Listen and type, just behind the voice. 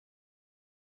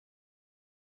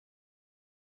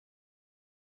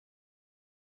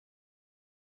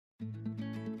Okay,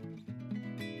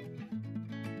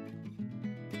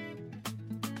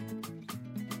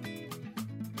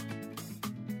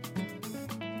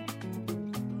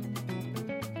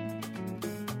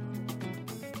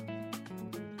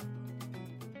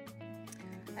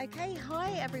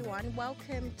 hi everyone.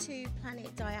 Welcome to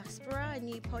Planet Diaspora, a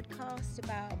new podcast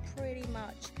about pretty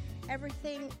much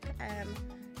everything,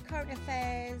 current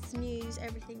affairs, news,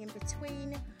 everything in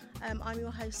between. I'm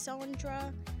your host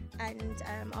Sandra, and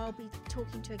I'll be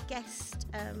talking to a guest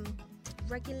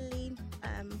regularly,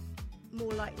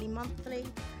 more likely monthly.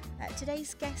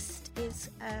 Today's guest is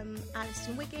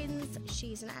Alison Wiggins.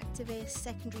 She's an activist,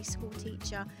 secondary school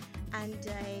teacher and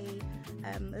a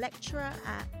lecturer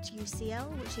at UCL,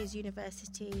 which is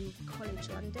University College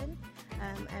London,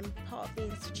 and part of the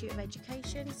Institute of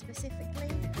Education specifically.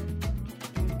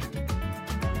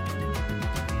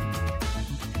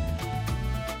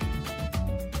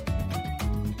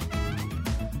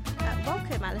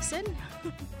 Welcome, Alison.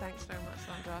 Thanks very much,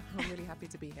 Sandra. I'm really happy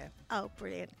to be here. Oh,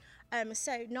 brilliant.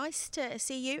 So nice to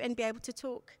see you and be able to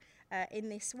talk in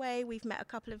this way. We've met a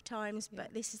couple of times,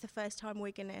 but this is the first time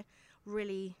we're going to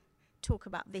really talk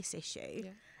about this issue.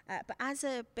 But as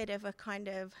a bit of a kind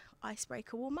of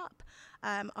icebreaker warm-up,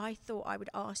 I thought I would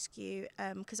ask you,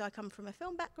 because I come from a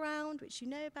film background, which you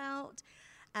know about,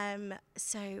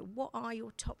 so what are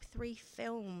your top 3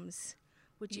 films?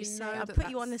 Would you say? I'll put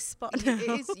you on the spot. It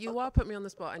is. You are putting me on the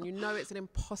spot, and you know it's an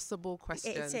impossible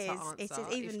question to answer. It is.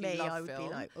 Even me, I would be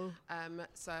like, oh.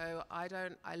 So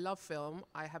I love film.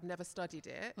 I have never studied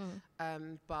it,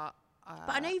 but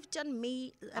I know you've done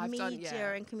media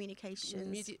and communications.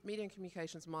 Media and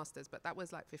communications masters, but that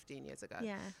was like 15 years ago.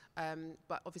 Yeah.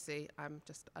 But obviously, I'm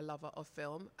just a lover of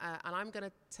film, and I'm going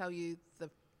to tell you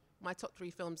my top 3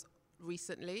 films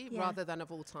recently rather than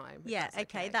of all time.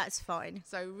 Okay, that's fine.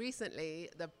 So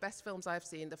recently, the best films I've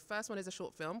seen, the first one is a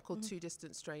short film called Two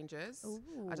Distant Strangers.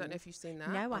 Ooh. I don't know if you've seen that.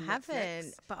 No, I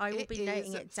haven't, but I will be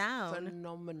noting it down.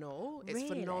 Phenomenal. It's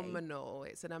phenomenal.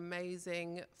 It's an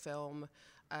amazing film.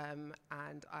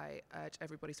 And I urge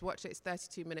everybody to watch it. It's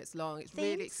 32 minutes long. It's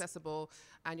really accessible,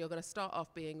 and you're going to start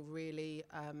off being really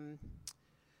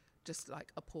just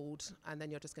like appalled, and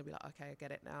then you're just going to be like, okay, I get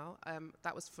it now.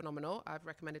 That was phenomenal. I've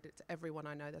recommended it to everyone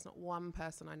I know. There's not one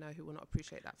person I know who will not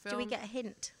appreciate that film. Do we get a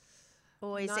hint?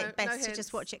 Or is it best to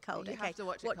just watch it cold? You have to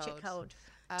watch it cold.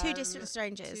 Two Distant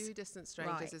Strangers. Two Distant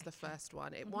Strangers is the first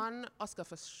one. It won Oscar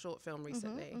for short film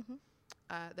recently.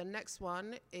 The next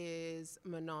one is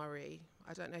Minari.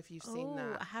 I don't know if you've seen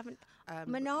that. I haven't.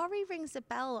 Minari rings a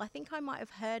bell. I think I might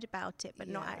have heard about it, but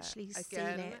not actually seen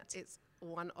it. It's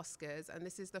won Oscars, and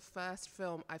this is the first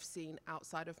film I've seen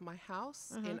outside of my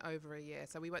house in over a year.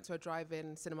 So we went to a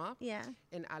drive-in cinema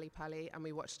in Ali Pali, and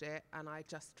we watched it, and I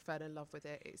just fell in love with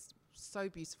it. It's so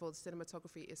beautiful. The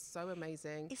cinematography is so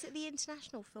amazing. Is it the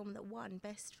international film that won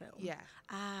Best Film? Yeah.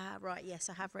 Ah, right. Yes,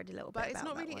 I have read a little bit about that. But it's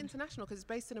not really international because it's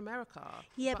based in America.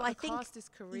 Yeah, but I think the cast is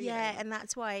Korean. Yeah, and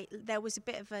that's why there was a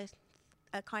bit of a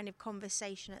kind of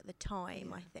conversation at the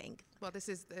time, I think. Well, this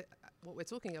is what we're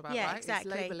talking about, right?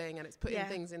 Exactly. It's labelling, and it's putting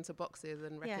things into boxes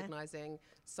and recognising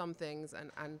some things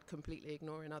and completely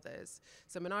ignoring others.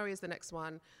 So Minari is the next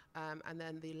one. And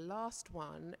then the last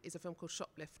one is a film called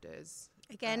Shoplifters.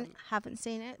 Again, haven't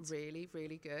seen it. Really,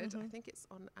 really good. I think it's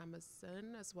on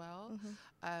Amazon as well.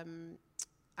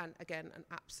 And again, an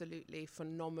absolutely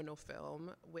phenomenal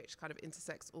film, which kind of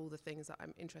intersects all the things that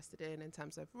I'm interested in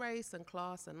terms of race and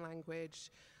class and language.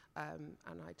 And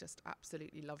I just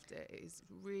absolutely loved it. It is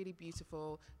really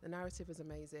beautiful. The narrative is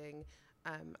amazing.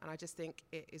 And I just think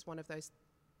it is one of those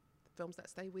films that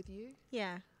stay with you.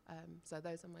 Yeah. So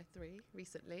those are my 3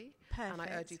 recently. Perfect. And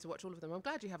I urge you to watch all of them. I'm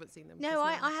glad you haven't seen them. No,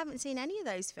 I haven't seen any of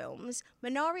those films.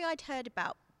 Minari I'd heard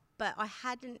about, but I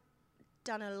hadn't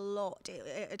done a lot.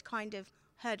 It had kind of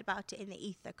heard about it in the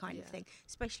ether kind of thing,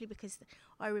 especially because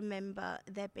I remember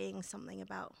there being something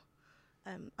about,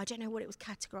 I don't know what it was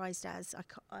categorised as,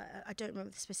 I don't remember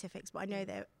the specifics, but I know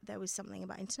there was something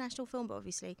about international film, but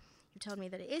obviously you've told me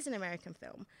that it is an American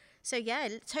film. So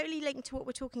totally linked to what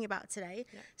we're talking about today.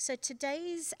 So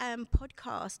today's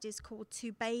podcast is called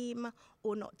To BAME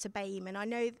or Not to BAME, and I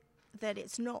know that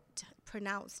it's not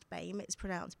pronounced BAME, it's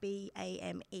pronounced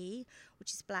BAME,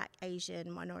 which is Black,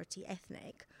 Asian, Minority,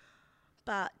 Ethnic.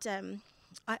 But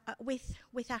with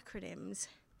acronyms,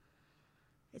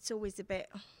 it's always a bit,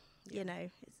 you know,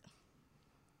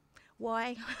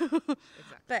 why? Exactly.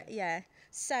 But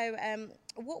so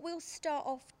what we'll start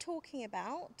off talking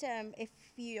about, if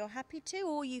you're happy to,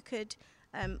 or you could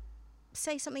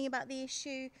say something about the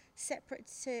issue separate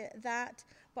to that.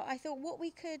 But I thought what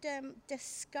we could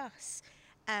discuss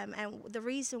And the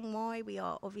reason why we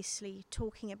are obviously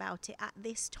talking about it at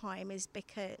this time is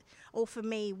because, or for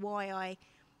me, why I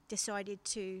decided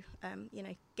to,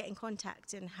 get in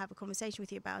contact and have a conversation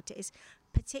with you about it is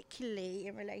particularly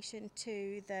in relation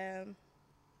to the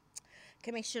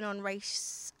Commission on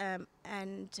Race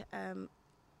and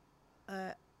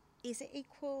is it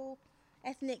equal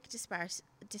ethnic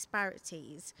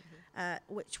disparities,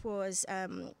 which was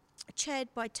chaired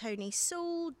by Tony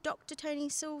Sewell, Dr. Tony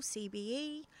Sewell,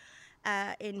 CBE,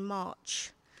 in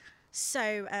March.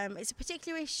 So it's a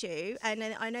particular issue, and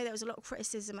I know there was a lot of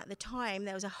criticism at the time.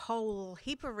 There was a whole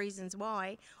heap of reasons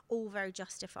why, all very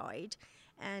justified.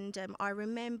 And I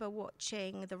remember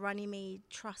watching the Runnymede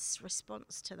Trust's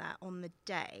response to that on the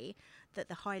day that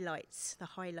the highlights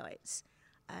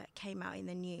came out in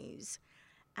the news.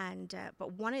 And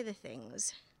but one of the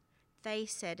things they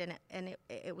said, and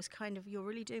it was kind of, you're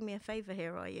really doing me a favour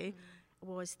here, are you?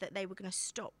 Was that they were going to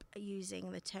stop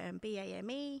using the term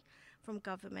BAME from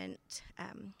government,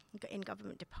 in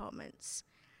government departments,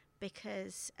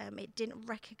 because it didn't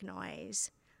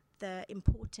recognise the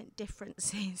important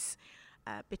differences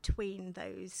between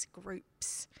those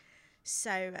groups.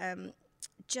 So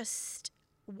just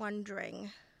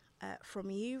wondering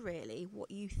from you really what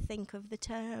you think of the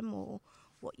term, or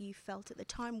what you felt at the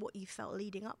time, what you felt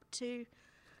leading up to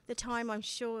the time. I'm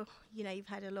sure, you've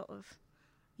had a lot of,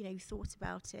 thought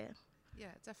about it.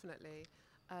 Yeah, definitely.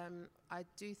 I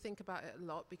do think about it a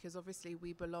lot because obviously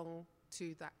we belong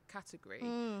to that category,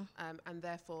 and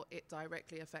therefore it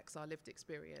directly affects our lived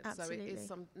experience. Absolutely. So it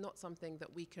is not something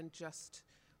that we can just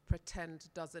pretend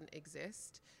doesn't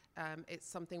exist. It's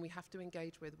something we have to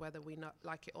engage with whether we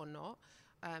like it or not.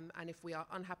 And if we are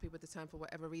unhappy with the term for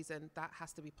whatever reason, that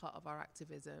has to be part of our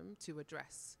activism to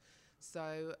address.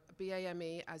 So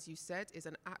BAME, as you said, is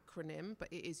an acronym, but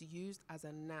it is used as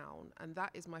a noun. And that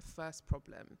is my first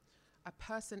problem. A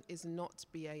person is not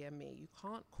BAME. You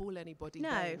can't call anybody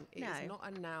BAME. It is not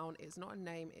a noun. It's not a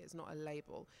name. It's not a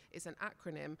label. It's an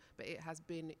acronym, but it has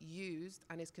been used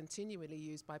and is continually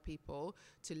used by people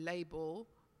to label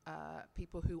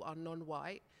people who are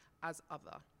non-white as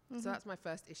other. So that's my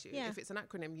first issue. Yeah. If it's an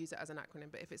acronym, use it as an acronym.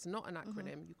 But if it's not an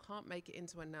acronym, you can't make it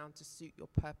into a noun to suit your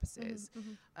purposes.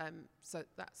 So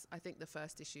that's, I think, the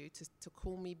first issue. To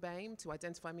call me BAME, to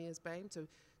identify me as BAME,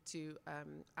 to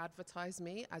advertise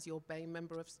me as your BAME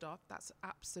member of staff, that's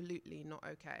absolutely not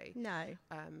okay. No.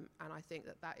 And I think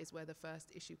that is where the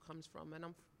first issue comes from.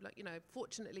 And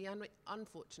fortunately and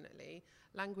unfortunately,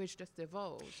 language just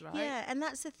evolves, right? Yeah, and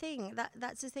that's the thing.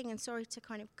 That's the thing. And sorry to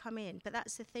kind of come in, but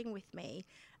that's the thing with me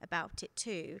about it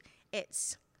too.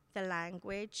 It's the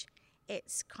language.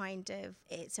 It's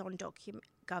on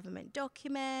government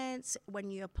documents.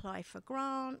 When you apply for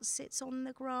grants, it's on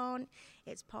the grant.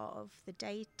 It's part of the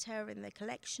data and the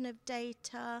collection of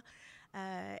data.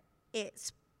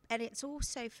 It's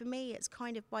also, for me, it's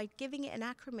kind of, by giving it an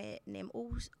acronym,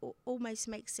 almost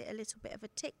makes it a little bit of a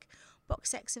tick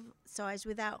box exercise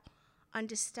without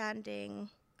understanding.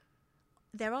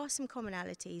 There are some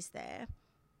commonalities there,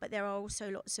 but there are also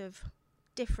lots of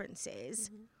differences.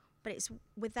 But it's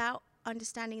without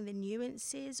understanding the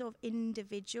nuances of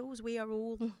individuals. We are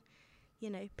all,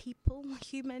 people,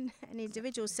 human and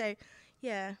individuals. So,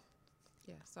 yeah.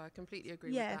 Yeah, so I completely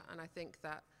agree with that. And I think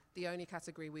that the only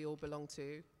category we all belong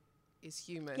to is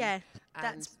human. Yeah,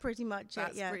 that's pretty much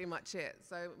it. That's pretty much it.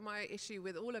 So my issue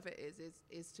with all of it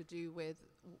is to do with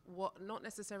not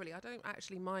necessarily, I don't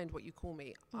actually mind what you call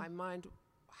me. I mind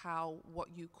how what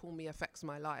you call me affects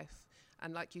my life.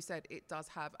 And like you said, it does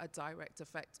have a direct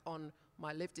effect on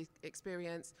my lived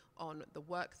experience, on the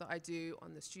work that I do,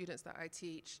 on the students that I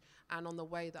teach, and on the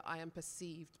way that I am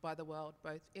perceived by the world,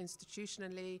 both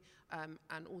institutionally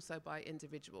and also by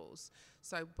individuals.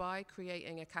 So by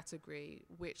creating a category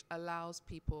which allows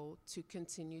people to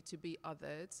continue to be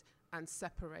othered and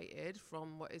separated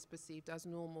from what is perceived as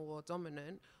normal or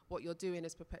dominant, what you're doing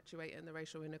is perpetuating the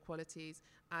racial inequalities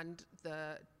and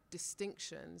the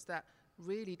distinctions that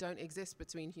really don't exist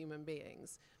between human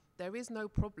beings. There is no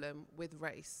problem with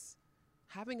race.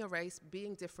 Having a race,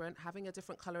 being different, having a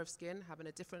different color of skin, having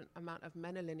a different amount of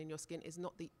melanin in your skin is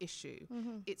not the issue.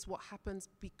 It's what happens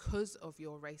because of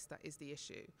your race that is the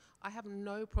issue. I have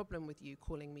no problem with you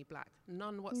calling me black,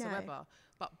 none whatsoever. No.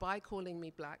 But by calling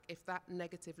me black, if that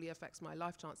negatively affects my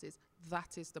life chances,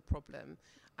 that is the problem.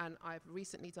 And I've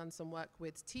recently done some work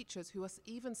with teachers who are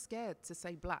even scared to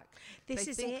say black. This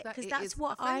is it, because that's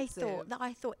what offensive.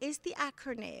 I thought, is the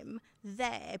acronym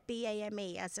there,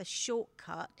 BAME, as a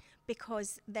shortcut,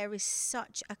 because there is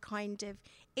such a kind of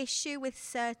issue with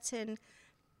certain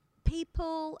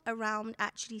people around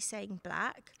actually saying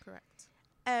black. Correct.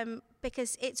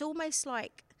 Because it's almost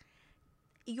like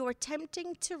you're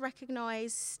attempting to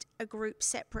recognize a group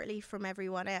separately from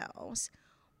everyone else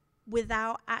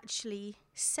without actually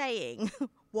saying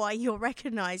why you're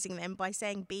recognizing them by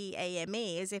saying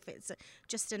BAME as if it's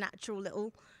just a natural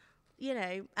little, you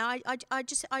know. I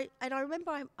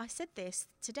remember I said this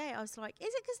today. I was like,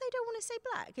 is it because they don't want to say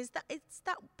black? Is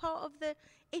that part of the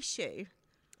issue?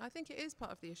 I think it is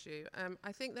part of the issue.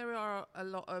 I think there are a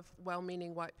lot of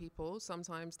well-meaning white people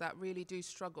sometimes that really do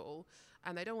struggle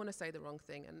and they don't want to say the wrong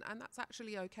thing. And that's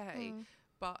actually okay.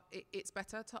 But it's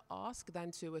better to ask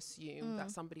than to assume that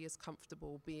somebody is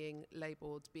comfortable being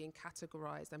labelled, being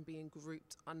categorised and being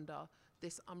grouped under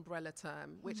this umbrella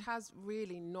term, which has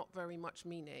really not very much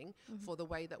meaning for the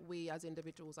way that we as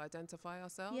individuals identify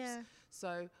ourselves. Yeah.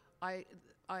 So I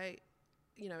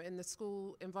you know, in the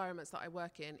school environments that I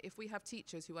work in, if we have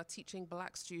teachers who are teaching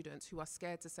black students who are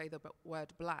scared to say the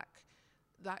word black,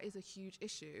 that is a huge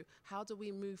issue. How do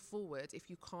we move forward if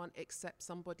you can't accept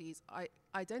somebody's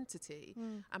identity?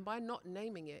 And by not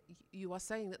naming it, you are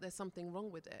saying that there's something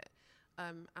wrong with it.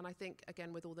 And I think,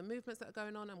 again, with all the movements that are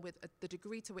going on and with the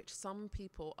degree to which some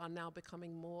people are now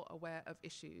becoming more aware of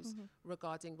issues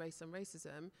regarding race and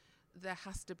racism, there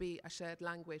has to be a shared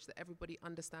language that everybody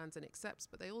understands and accepts,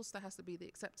 but there also has to be the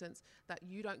acceptance that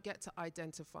you don't get to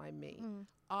identify me.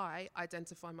 I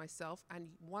identify myself, and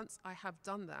once I have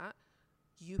done that,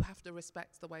 you have to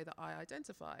respect the way that I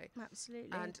identify. Absolutely.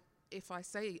 And if I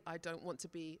say I don't want to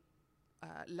be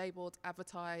labelled,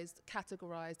 advertised,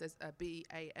 categorised as a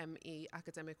BAME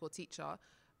academic or teacher,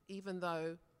 even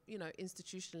though, you know,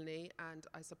 institutionally and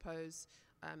I suppose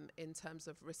in terms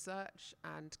of research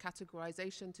and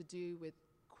categorization to do with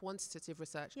quantitative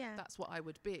research, that's what I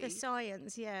would be. The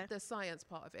science, the science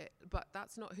part of it, but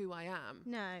that's not who I am.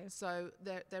 No. So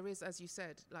there is, as you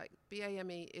said, like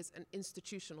BAME is an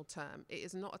institutional term. It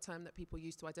is not a term that people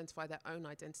use to identify their own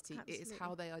identity. Absolutely. It is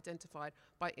how they identified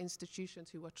by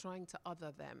institutions who are trying to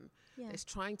other them. It's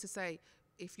trying to say,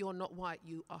 if you're not white,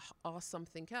 you are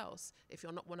something else. If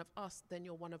you're not one of us, then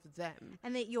you're one of them.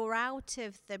 And that you're out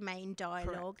of the main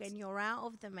dialogue. Correct. And you're out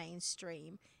of the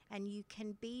mainstream, and you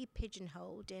can be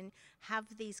pigeonholed and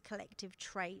have these collective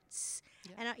traits.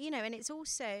 And, you know, and it's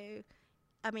also,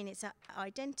 I mean, it's an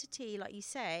identity, like you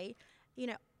say, you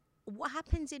know, what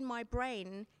happens in my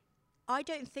brain, I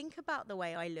don't think about the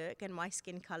way I look and my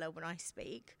skin colour when I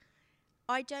speak.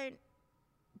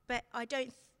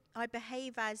 I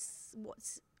behave as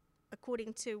what's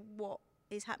according to what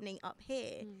is happening up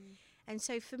here. And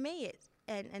so for me,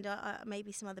 and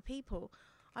maybe some other people,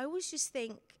 I always just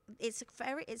think it's a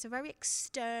very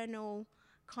external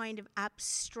kind of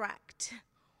abstract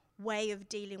way of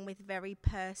dealing with very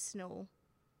personal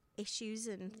issues.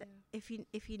 And if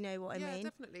you know what I mean. Yeah,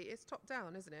 definitely. It's top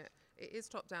down, isn't it? It is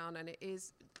top down, and it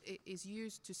is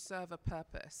used to serve a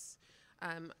purpose.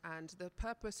 And the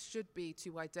purpose should be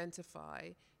to identify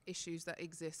issues that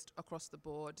exist across the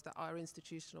board that are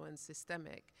institutional and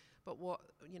systemic. But what,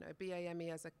 you know,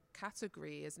 BAME as a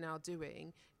category is now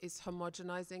doing is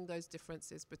homogenizing those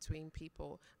differences between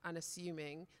people and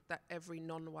assuming that every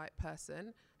non-white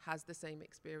person has the same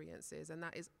experiences. And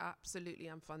that is absolutely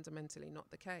and fundamentally not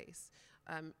the case.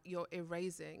 You're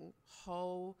erasing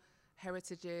whole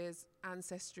heritages,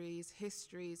 ancestries,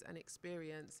 histories, and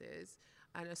experiences,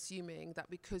 and assuming that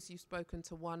because you've spoken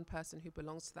to one person who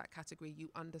belongs to that category, you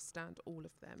understand all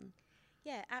of them.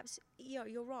 Yeah,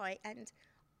 absolutely. You're right. And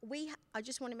I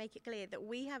just want to make it clear that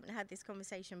we haven't had this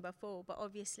conversation before, but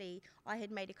obviously I had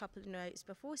made a couple of notes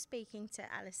before speaking to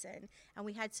Alison, and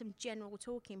we had some general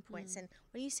talking points. And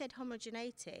when you said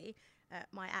homogeneity,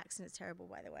 my accent's terrible,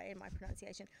 by the way, in my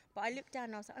pronunciation, but I looked down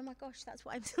and I was like, oh my gosh, that's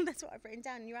what I've written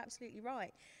down. And you're absolutely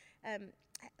right. I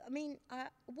mean,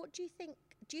 what do you think?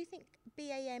 Do you think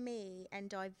BAME and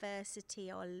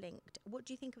diversity are linked? What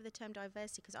do you think of the term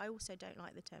diversity? Because I also don't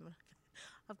like the term.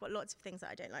 I've got lots of things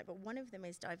that I don't like, but one of them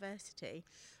is diversity.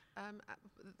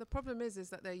 The problem is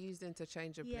that they're used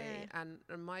interchangeably. Yeah. And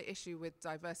my issue with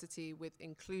diversity, with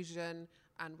inclusion,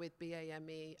 and with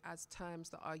BAME as terms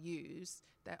that are used,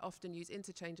 they're often used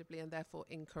interchangeably and therefore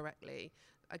incorrectly.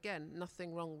 Again,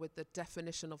 nothing wrong with the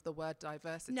definition of the word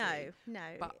diversity. No.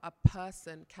 But a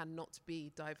person cannot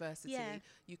be diversity. Yeah.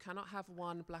 You cannot have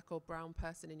one black or brown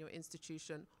person in your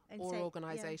institution or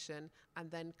organisation and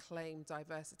then claim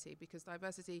diversity, because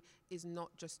diversity is not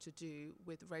just to do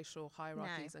with racial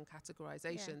hierarchies and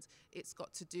categorizations. It's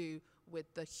got to do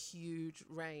with the huge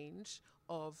range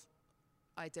of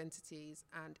identities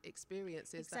and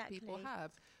experiences that people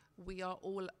have. We are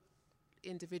all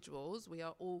individuals. We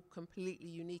are all completely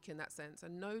unique in that sense.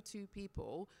 And no two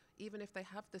people, even if they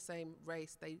have the same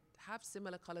race, they have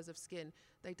similar colors of skin,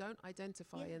 they don't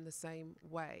identify in the same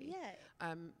way.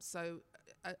 Yeah.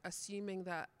 Assuming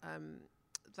that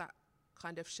that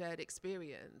kind of shared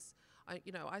experience,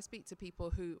 I speak to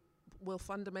people who will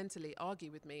fundamentally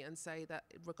argue with me and say that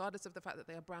regardless of the fact that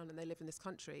they are brown and they live in this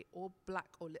country, or black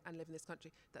and live in this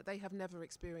country, that they have never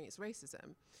experienced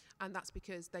racism. And that's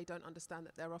because they don't understand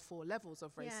that there are 4 levels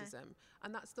of racism.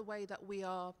 And that's the way that we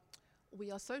are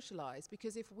socialized.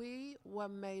 Because if we were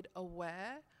made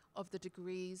aware of the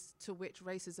degrees to which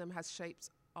racism has shaped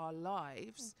our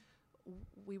lives,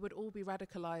 we would all be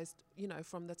radicalized,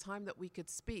 from the time that we could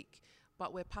speak.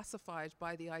 But we're pacified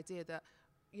by the idea that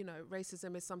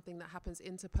racism is something that happens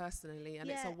interpersonally and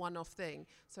it's a one-off thing.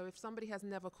 So if somebody has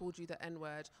never called you the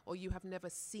N-word, or you have never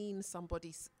seen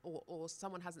somebody or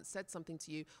someone hasn't said something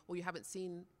to you, or you haven't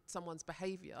seen someone's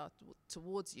behavior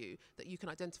towards you that you can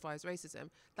identify as racism,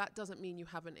 that doesn't mean you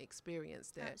haven't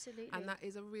experienced it. Absolutely. And that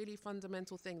is a really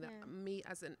fundamental thing that me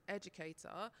as an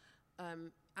educator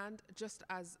and just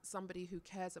as somebody who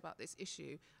cares about this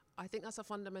issue, I think that's a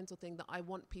fundamental thing that I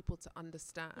want people to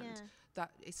understand,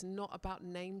 that it's not about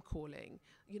name calling.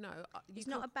 It's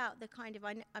not about the kind of,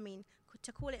 I mean,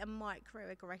 to call it a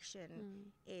microaggression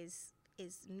is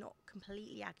not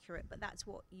completely accurate, but that's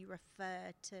what you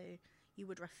refer to. You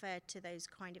would refer to those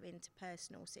kind of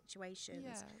interpersonal situations.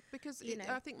 Yeah, because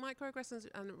I think microaggressions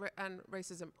and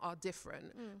racism are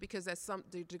different because there's some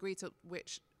degree to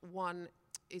which one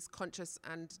is conscious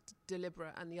and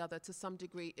deliberate and the other to some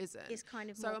degree isn't. It's kind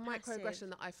of so more a microaggression passive.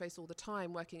 that I face all the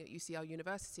time working at UCL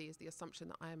University is the assumption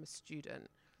that I am a student.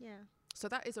 Yeah. So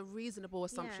that is a reasonable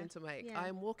assumption to make. Yeah. I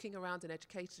am walking around an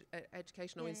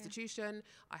educational institution.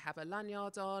 I have a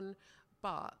lanyard on,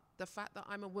 but the fact that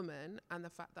I'm a woman and the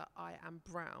fact that I am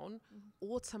brown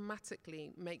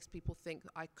automatically makes people think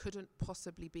that I couldn't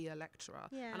possibly be a lecturer.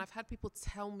 Yeah. And I've had people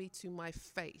tell me to my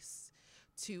face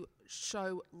to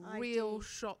show real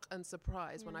shock and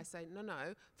surprise when I say,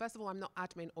 no, first of all, I'm not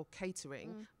admin or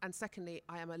catering. And secondly,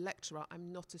 I am a lecturer.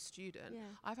 I'm not a student. Yeah.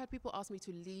 I've had people ask me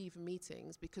to leave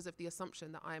meetings because of the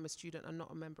assumption that I am a student and not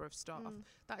a member of staff.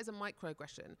 That is a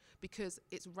microaggression because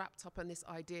it's wrapped up in this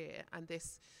idea and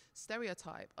this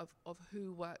stereotype of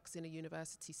who works in a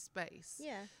university space.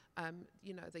 Yeah.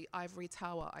 The ivory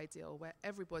tower ideal where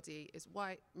everybody is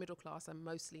white, middle class and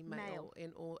mostly male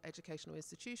in all educational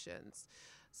institutions.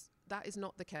 That is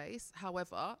not the case.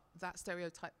 However, that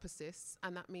stereotype persists,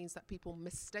 and that means that people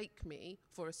mistake me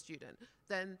for a student.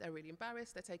 Then they're really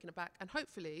embarrassed, they're taken aback, and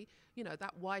hopefully,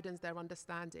 that widens their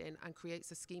understanding and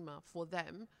creates a schema for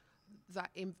them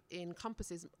that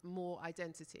encompasses more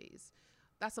identities.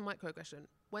 That's a microaggression.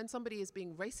 When somebody is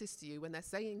being racist to you, when they're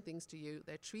saying things to you,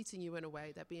 they're treating you in a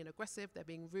way, they're being aggressive, they're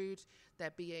being rude, they're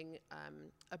being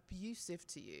abusive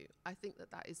to you. I think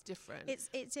that is different.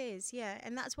 It is, yeah.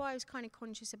 And that's why I was kind of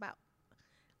conscious about,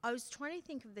 I was trying to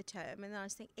think of the term and then I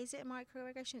was thinking, is it a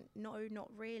microaggression? No,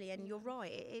 not really. And you're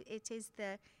right. It is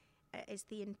the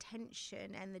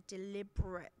intention and the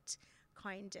deliberate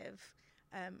kind of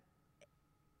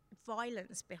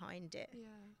violence behind it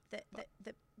that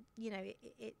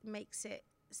it makes it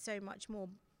so much more.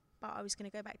 But I was going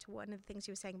to go back to one of the things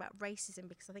you were saying about racism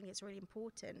because I think it's really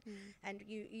important. And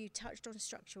you touched on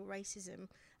structural racism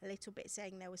a little bit,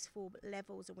 saying there was 4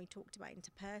 levels, and we talked about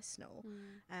interpersonal.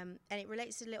 And it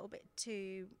relates a little bit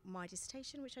to my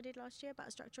dissertation, which I did last year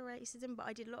about structural racism. But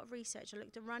I did a lot of research. I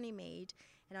looked at Runnymede,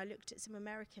 and I looked at some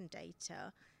American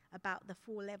data about the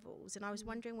 4 levels, and I was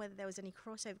wondering whether there was any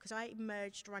crossover because I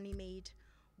merged Runnymede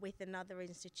with another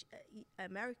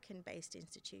American-based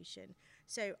institution.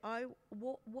 So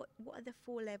what are the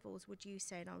 4 levels, would you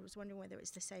say? And I was wondering whether it's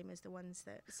the same as the ones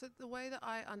that... So the way that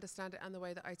I understand it and the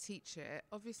way that I teach it,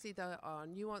 obviously there are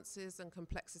nuances and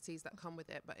complexities that come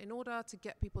with it, but in order to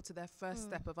get people to their first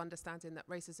step of understanding that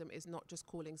racism is not just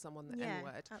calling someone the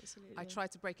N-word, absolutely. I try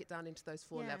to break it down into those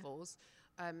 4 levels.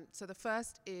 So the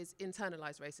first is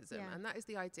internalized racism, and that is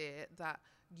the idea that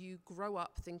you grow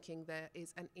up thinking there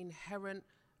is an inherent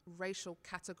racial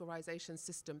categorization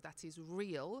system that is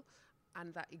real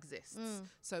and that exists.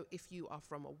 So if you are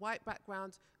from a white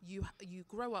background, you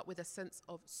grow up with a sense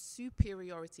of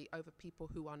superiority over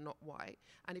people who are not white.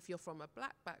 And if you're from a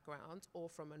black background or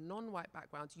from a non-white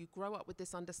background, you grow up with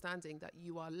this understanding that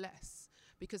you are less,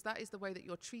 because that is the way that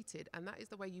you're treated and that is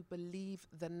the way you believe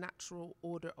the natural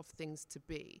order of things to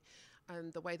be.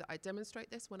 And the way that I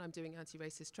demonstrate this when I'm doing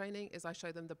anti-racist training is I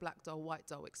show them the black doll, white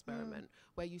doll experiment,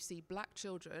 where you see black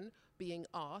children being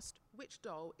asked, which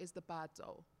doll is the bad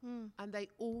doll? And they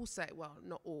all say, well,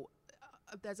 not all,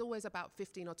 there's always about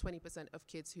 15 or 20% of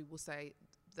kids who will say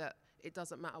that it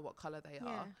doesn't matter what color they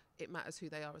are, it matters who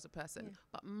they are as a person. Yeah.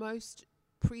 But most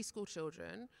preschool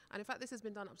children, and in fact this has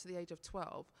been done up to the age of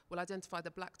 12, will identify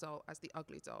the black doll as the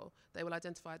ugly doll. They will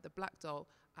identify the black doll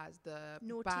as the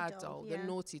Naughty bad doll, the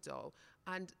naughty doll.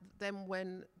 And then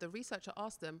when the researcher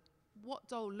asked them, what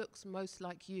doll looks most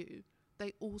like you,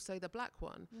 they all say the black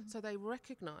one. So they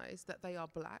recognize that they are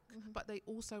black, but they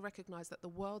also recognize that the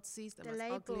world sees them as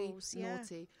labels, ugly,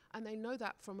 naughty, and they know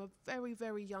that from a very,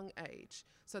 very young age.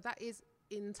 So that is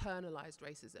internalized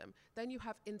racism. Then you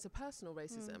have interpersonal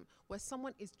racism, where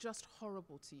someone is just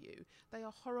horrible to you. They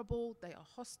are horrible, they are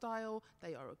hostile,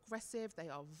 they are aggressive, they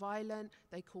are violent,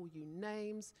 they call you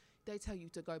names, they tell you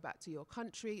to go back to your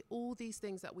country. All these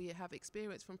things that we have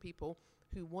experienced from people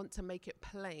who want to make it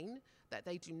plain that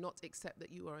they do not accept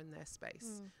that you are in their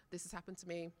space. This has happened to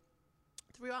me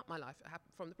throughout my life. It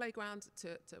happened from the playground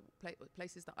to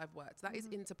places that I've worked. That is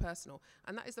interpersonal,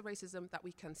 and that is the racism that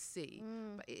we can see,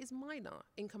 but it is minor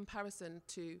in comparison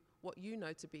to what you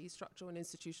know to be structural and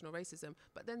institutional racism,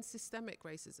 but then systemic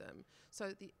racism.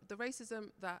 So the racism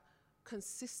that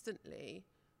consistently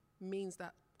means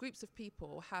that groups of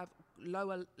people have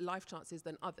lower life chances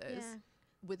than others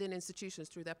within institutions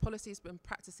through their policies and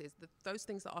practices, those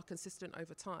things that are consistent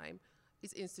over time,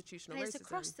 is institutional racism. It's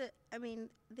across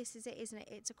this is it, isn't it?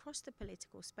 It's across the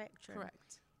political spectrum.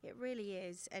 Correct. It really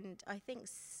is. And I think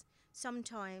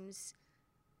sometimes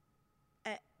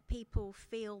people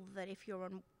feel that if you're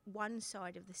on one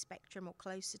side of the spectrum or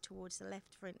closer towards the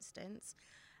left, for instance,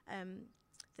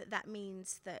 that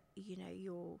means that, you know,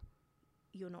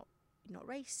 you're not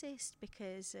racist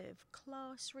because of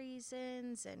class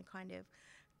reasons and kind of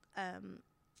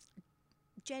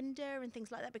gender and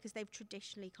things like that, because they've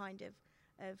traditionally kind of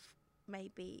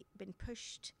maybe been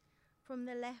pushed from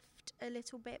the left a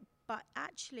little bit. But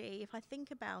actually, if I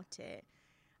think about it,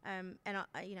 and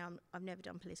I've never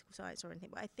done political science or anything,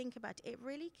 but I think about it, it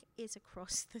really is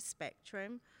across the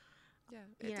spectrum. Yeah,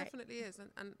 it definitely is.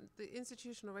 And the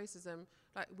institutional racism,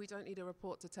 like, we don't need a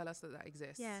report to tell us that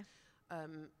exists. Yeah.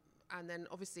 And then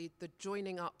obviously the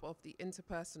joining up of the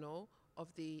interpersonal, of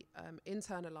the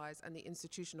internalized and the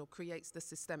institutional creates the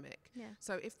systemic. Yeah.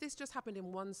 So if this just happened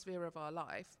in one sphere of our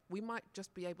life, we might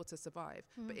just be able to survive.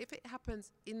 But if it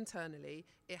happens internally,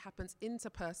 it happens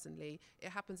interpersonally, it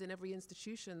happens in every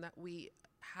institution that we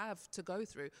have to go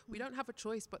through. We don't have a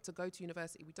choice but to go to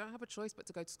university. We don't have a choice but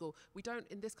to go to school. We don't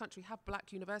in this country have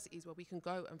black universities where we can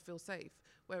go and feel safe,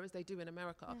 whereas they do in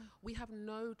America. Yeah. We have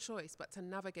no choice but to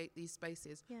navigate these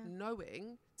spaces,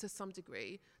 knowing to some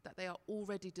degree that they are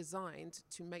already designed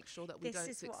to make sure that we don't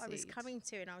succeed. This is what I was coming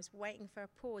to, and I was waiting for a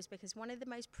pause, because one of the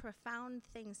most profound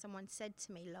things someone said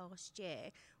to me last year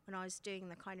when I was doing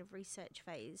the kind of research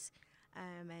phase,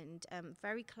 and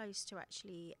very close to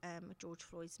actually George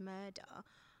Floyd's murder,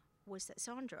 was that,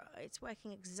 Sandra, it's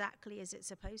working exactly as it's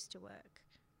supposed to work.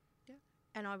 Yeah.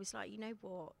 And I was like, you know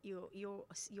what, you're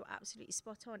absolutely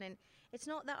spot on. And it's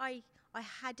not that I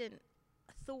hadn't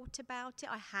thought about it.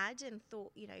 I had, and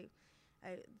thought, you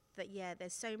know, that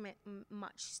there's so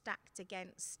much stacked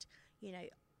against, you know,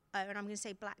 and I'm going to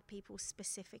say black people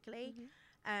specifically,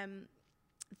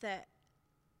 that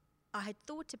I had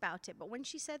thought about it. But when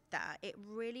she said that, it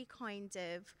really kind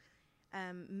of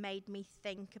made me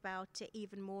think about it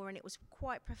even more, and it was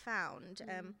quite profound.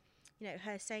 You know,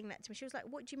 her saying that to me, she was like,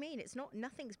 what do you mean?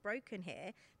 Nothing's broken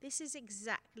here. This is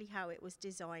exactly how it was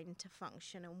designed to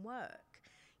function and work.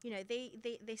 You know,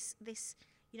 this,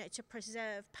 you know, to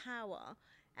preserve power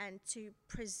and to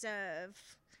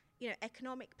preserve, you know,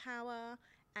 economic power,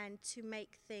 and to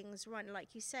make things run.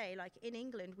 Like you say, like in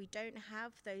England, we don't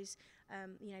have those,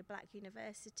 you know, black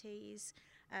universities.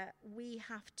 We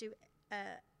have to,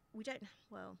 we don't,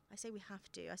 well, I say we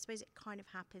have to. I suppose it kind of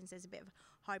happens. There's a bit of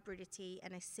hybridity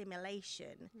and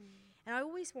assimilation. And I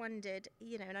always wondered,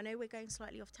 you know, and I know we're going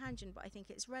slightly off tangent, but I think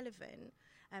it's relevant,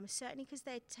 certainly because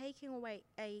they're taking away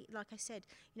like I said,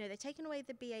 you know, they're taking away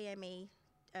the BAME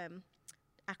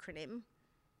acronym,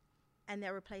 and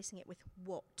they're replacing it with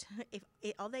what?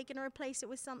 Are they going to replace it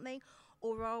with something,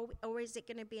 or is it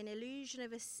going to be an illusion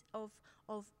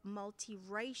of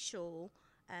multiracial,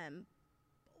 and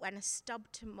a stub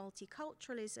to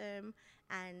multiculturalism,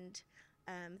 and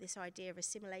this idea of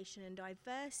assimilation and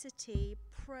diversity,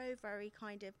 very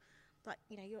kind of, like,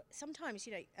 you know, sometimes,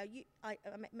 you know,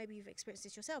 maybe you've experienced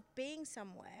this yourself, being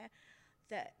somewhere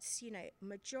that's, you know,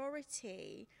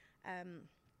 majority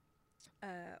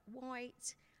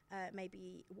white,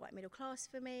 maybe white middle class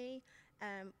for me,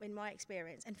 in my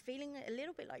experience, and feeling a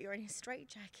little bit like you're in a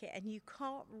straitjacket, and you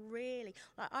can't really,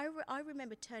 like, I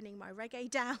remember turning my reggae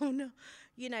down,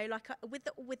 you know, like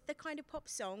with the kind of pop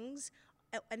songs,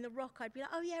 and the rock, I'd be like,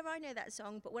 oh yeah, I know that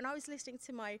song. But when I was listening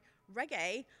to my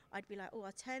reggae, I'd be like, oh,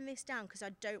 I'll turn this down because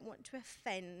I don't want to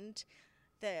offend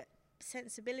the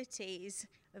sensibilities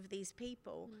of these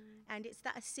people. And it's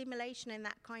that assimilation and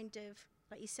that kind of,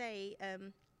 like you say,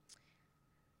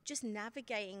 just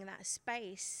navigating that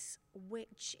space,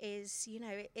 which is, you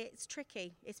know, it's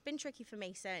tricky. It's been tricky for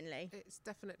me, certainly. It's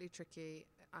definitely tricky.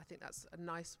 I think that's a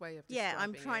nice way of describing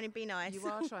I'm trying to be nice. You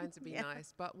are trying to be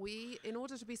nice. But we, in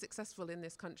order to be successful in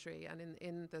this country and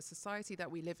in the society that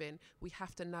we live in, we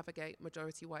have to navigate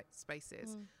majority white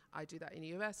spaces. I do that in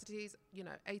universities. You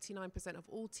know, 89% of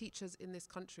all teachers in this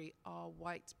country are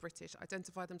white British,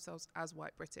 identify themselves as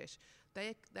white British.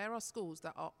 There are schools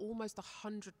that are almost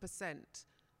 100%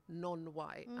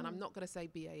 non-white, and I'm not going to say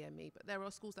BAME, but there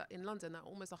are schools that in London that are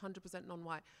almost 100%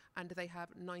 non-white, and they have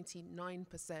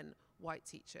 99% white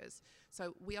teachers.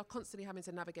 So we are constantly having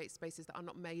to navigate spaces that are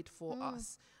not made for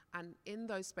us. And in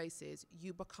those spaces,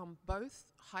 you become both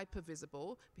hyper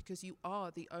visible because you are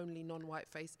the only non-white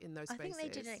face in those spaces. I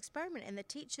think they did an experiment, and the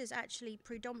teachers actually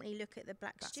predominantly look at the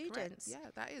black students. Correct. Yeah,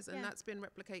 that is. And that's been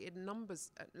replicated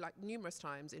numerous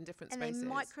times in different spaces. And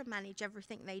they micromanage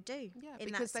everything they do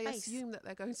because they assume that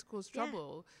they're going to cause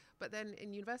trouble. But then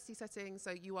in university settings,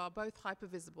 so you are both hyper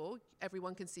visible.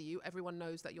 Everyone can see you. Everyone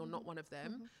knows that you're not one of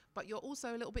them. But you're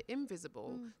also a little bit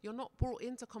invisible. You're not brought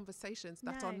into conversations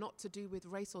that are not to do with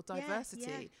race or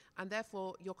diversity. And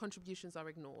therefore, your contributions are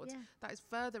ignored. That is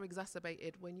further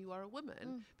exacerbated when you are a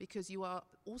woman because you are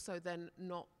also then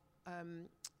not...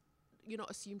 you're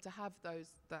not assumed to have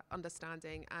that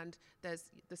understanding, and there's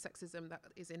the sexism that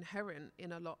is inherent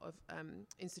in a lot of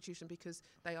institutions because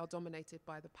they are dominated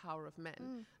by the power of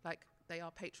men. Like, they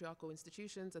are patriarchal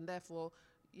institutions, and therefore,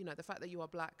 you know, the fact that you are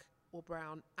black or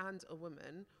brown and a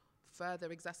woman further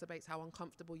exacerbates how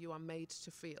uncomfortable you are made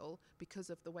to feel because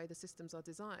of the way the systems are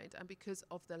designed and because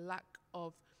of the lack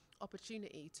of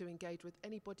opportunity to engage with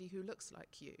anybody who looks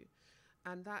like you.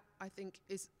 And that, I think,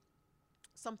 is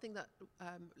something that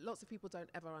lots of people don't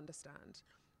ever understand.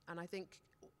 And I think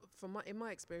in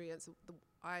my experience,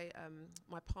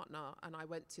 my partner and I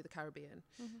went to the Caribbean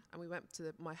and we went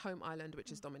to my home island,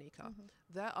 which is Dominica.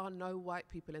 There are no white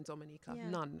people in Dominica,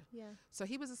 none. So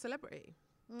he was a celebrity.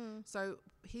 So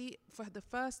he, for the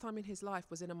first time in his life,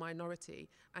 was in a minority,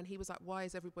 and he was like, why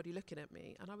is everybody looking at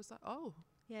me? And I was like, oh.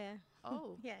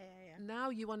 Now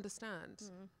you understand.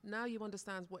 Now you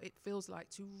understand what it feels like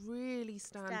to really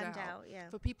stand out.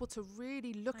 For people to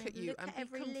really look at you and be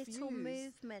every confused. Little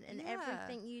movement and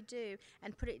everything you do,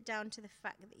 and put it down to the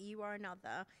fact that you are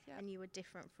another and you are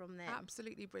different from them.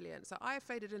 Absolutely brilliant. So I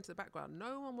faded into the background.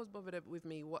 No one was bothered with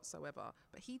me whatsoever,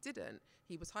 but he didn't.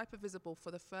 He was hyper visible for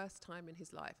the first time in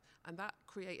his life, and that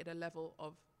created a level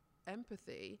of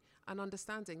empathy and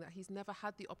understanding that he's never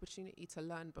had the opportunity to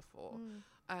learn before.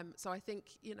 So I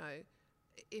think, you know,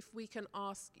 if we can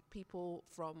ask people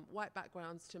from white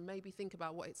backgrounds to maybe think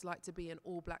about what it's like to be in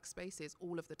all black spaces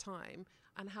all of the time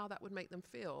and how that would make them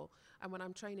feel. And when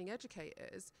I'm training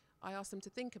educators, I ask them to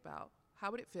think about, how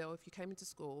would it feel if you came into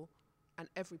school and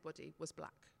everybody was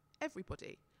black?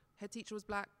 Everybody. Head teacher was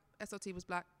black, SLT was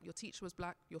black, your teacher was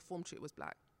black, your form tutor was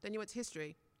black. Then you went to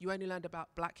history, you only learned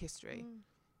about black history.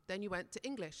 Then you went to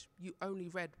English, you only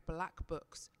read black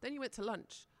books. Then you went to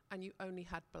lunch and you only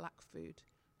had black food.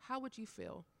 How would you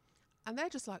feel? And they're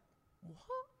just like,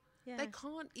 what? They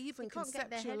can't even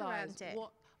conceptualize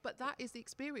what, but that is the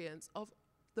experience of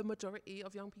the majority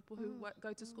of young people who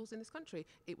go to schools in this country.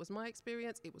 It was my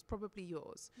experience, it was probably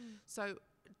yours. So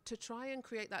to try and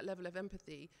create that level of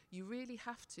empathy, you really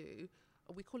have to,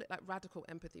 we call it like radical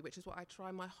empathy, which is what I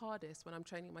try my hardest when I'm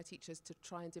training my teachers to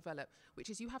try and develop, which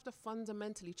is you have to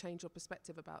fundamentally change your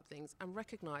perspective about things and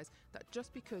recognize that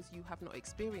just because you have not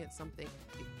experienced something,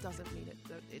 it doesn't mean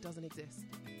it doesn't exist.